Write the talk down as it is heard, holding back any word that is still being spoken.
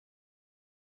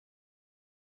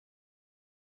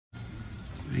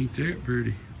Ain't that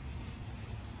pretty?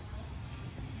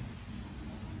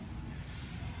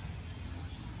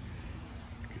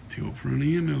 Get tilt front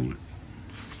end on it.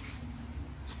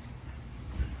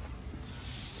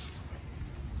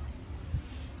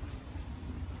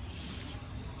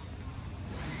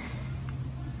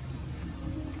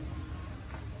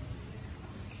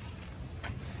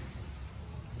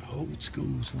 Old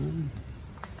school's home.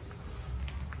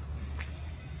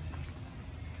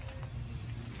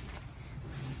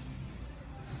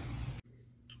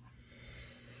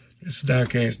 This is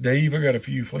Diecast Dave. I got a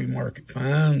few flea market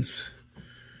finds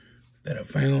that I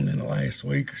found in the last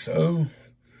week or so.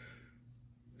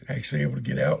 Actually able to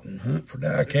get out and hunt for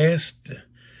diecast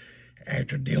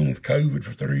after dealing with COVID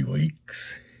for 3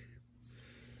 weeks.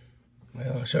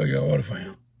 Well, I'll show y'all what I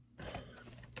found.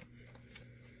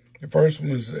 The first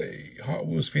one is a Hot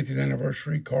Wheels 50th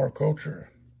anniversary car culture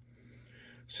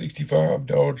 65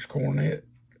 Dodge Coronet.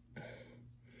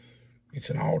 It's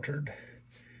an altered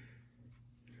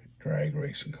drag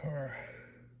racing car,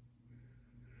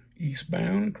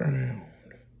 eastbound and ground,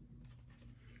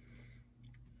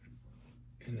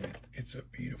 and it's a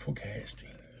beautiful casting.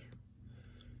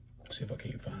 See if I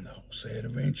can't find the whole set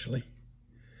eventually.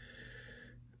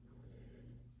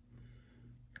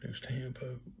 Those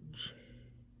tampos.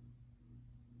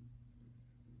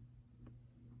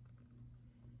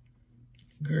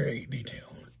 Great detail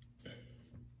on it.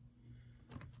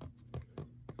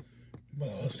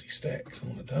 Glossy stacks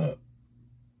on the top.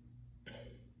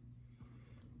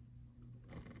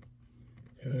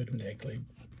 Hood and deckly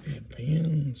bed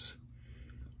pins.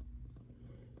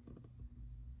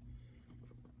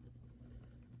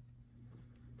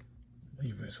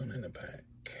 Leave this one in the back.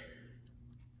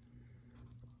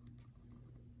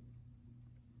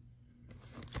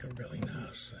 Got a really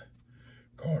nice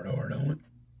card art on it.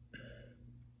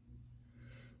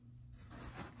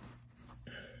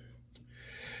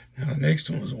 Now the next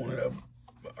one was one that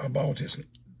I bought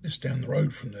this down the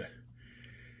road from the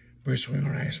Bristol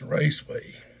International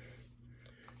Raceway.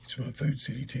 It's from Food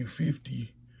City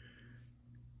 250,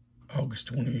 August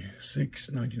 26,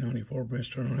 1994,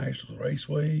 Bristol International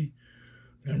Raceway,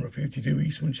 number 52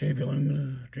 Eastman Chevy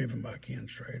Lumina, driven by Ken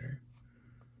Strader.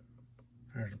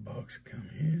 There's the box that come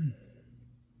in.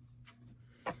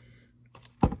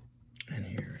 And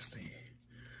here's the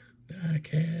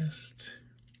diecast.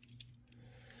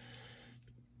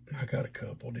 I got a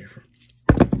couple different,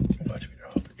 watch me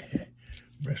drop it,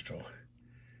 Bristol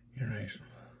International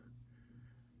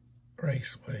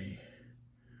Raceway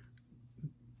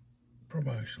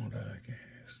promotional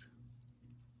diecast.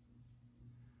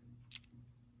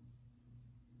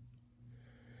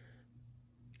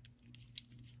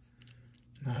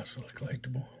 Nice little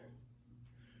collectible.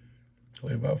 I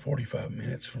live about 45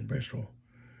 minutes from Bristol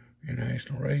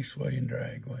International Raceway and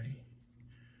Dragway.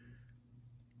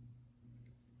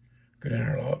 Go down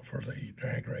there a lot for the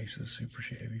drag races, Super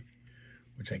Chevy,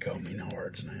 which they call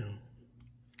Menards now.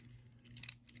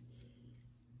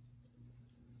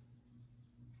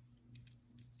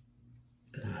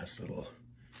 Nice little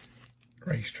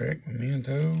racetrack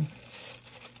memento.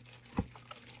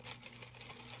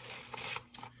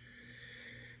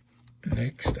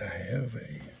 Next, I have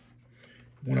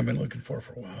one I've been looking for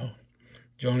a while.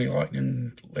 Johnny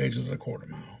Lightning Legends of the Quarter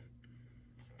Mile.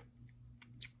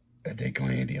 A Dick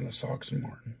Landy and the Sox and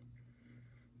Martin.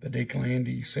 The Dick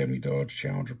Landy 70 Dodge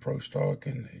Challenger Pro Stock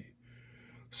and the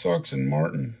Sox and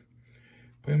Martin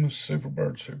Plymouth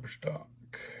Superbird Super Stock.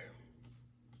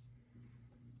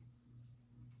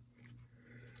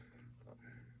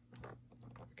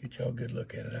 Get y'all a good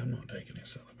look at it. I'm not taking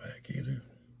this on the back either.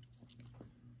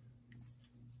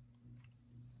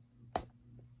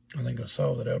 I think I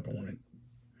saw that upper one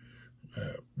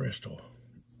at Bristol,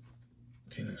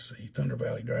 Tennessee, Thunder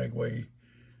Valley Dragway,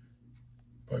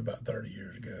 probably about 30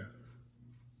 years ago.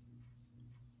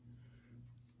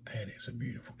 And it's a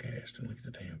beautiful casting. Look at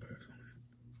the tampos on it.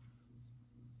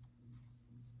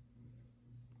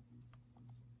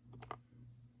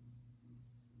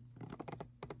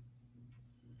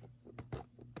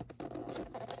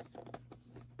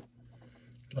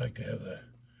 I'd like to have the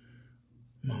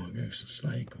mongoose and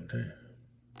snake one too.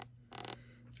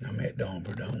 I met Don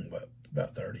Bourdon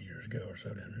about 30 years ago or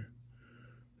so down there.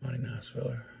 Mighty nice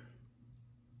fella.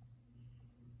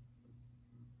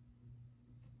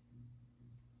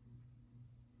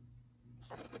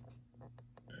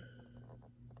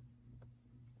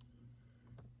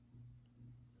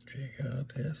 Check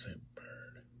out this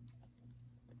bird.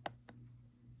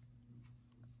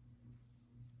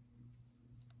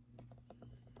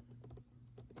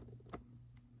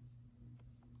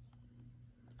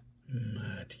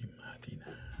 Mighty, mighty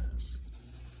nice.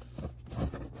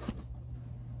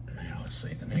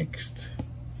 see the next.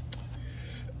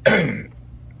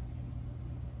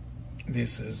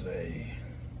 This is a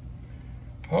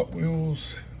Hot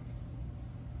Wheels.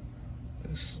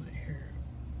 Let's see here.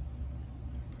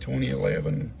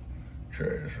 2011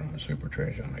 Treasure Hunt, Super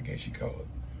Treasure Hunt, I guess you call it.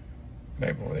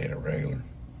 Back before they had a regular.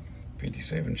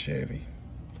 57 Chevy.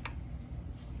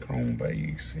 Chrome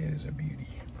base. It is a beauty.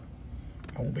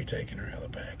 I won't be taking her out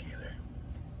of the pack either.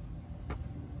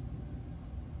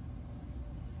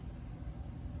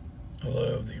 I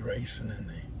love the racing and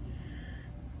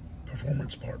the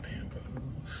performance part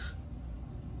tampos.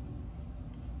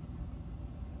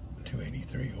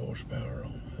 283 horsepower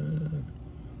on the hood.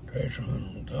 Treasure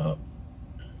Hunt on top.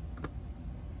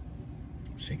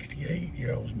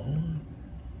 68-year-old's born.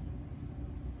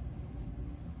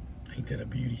 Ain't that a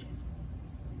beauty?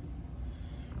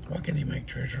 Why can't he make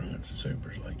treasure hunts and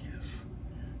supers like this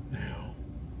now?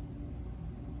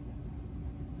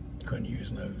 Couldn't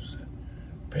use those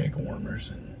peg warmers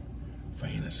and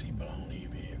fantasy baloney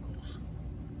vehicles.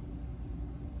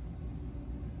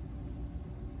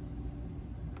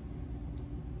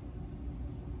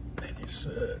 That is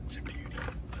such a beauty.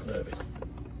 I love it.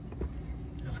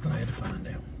 I was glad to find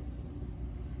out.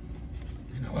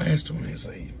 And the last one is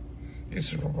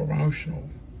this is a promotional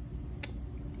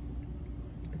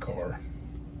car.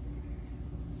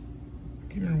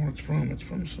 I can't remember what it's from. It's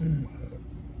from some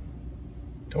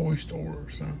toy store or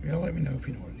something. Y'all let me know if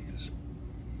you know what it is.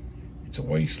 It's a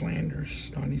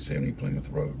Wastelanders 1970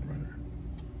 Plymouth Roadrunner.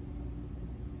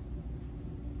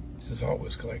 This is Hot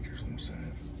Wheels Collectors on the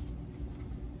side.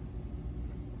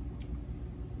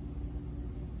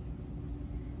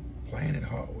 Planet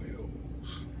Hot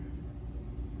Wheels.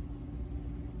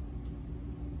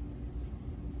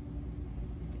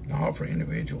 Not for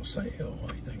individual sale.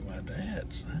 What do you think about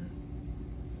that, son?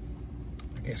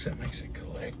 I guess that makes it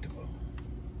collectible.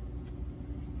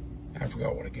 I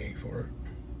forgot what I gave for it.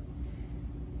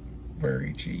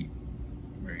 Very cheap.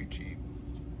 Very cheap.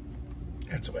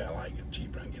 That's the way I like it.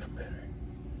 Cheaper, I can get them better.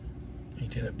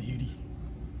 Ain't that a beauty?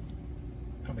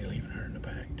 I'll be leaving her in the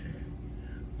pack, too.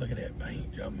 Look at that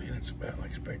paint job, man. It's about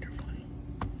like Spectre Flame.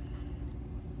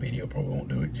 Video probably won't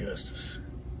do it justice.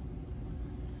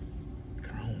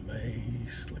 Chrome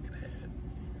base. Look at that.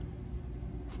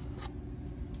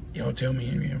 Y'all tell me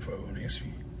any info on this if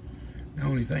you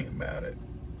know anything about it.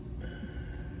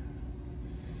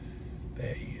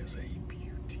 That is a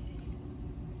beauty.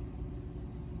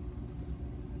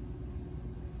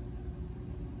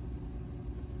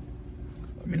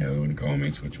 Let me know in the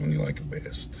comments which one you like the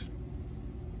best.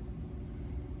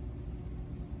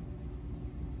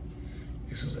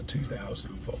 This is a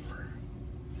 2004.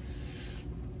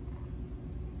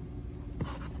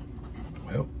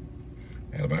 Well,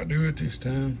 that'll about do it this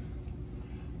time.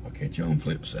 I'll catch you on the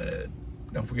flip side.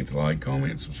 Don't forget to like,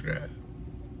 comment, and subscribe.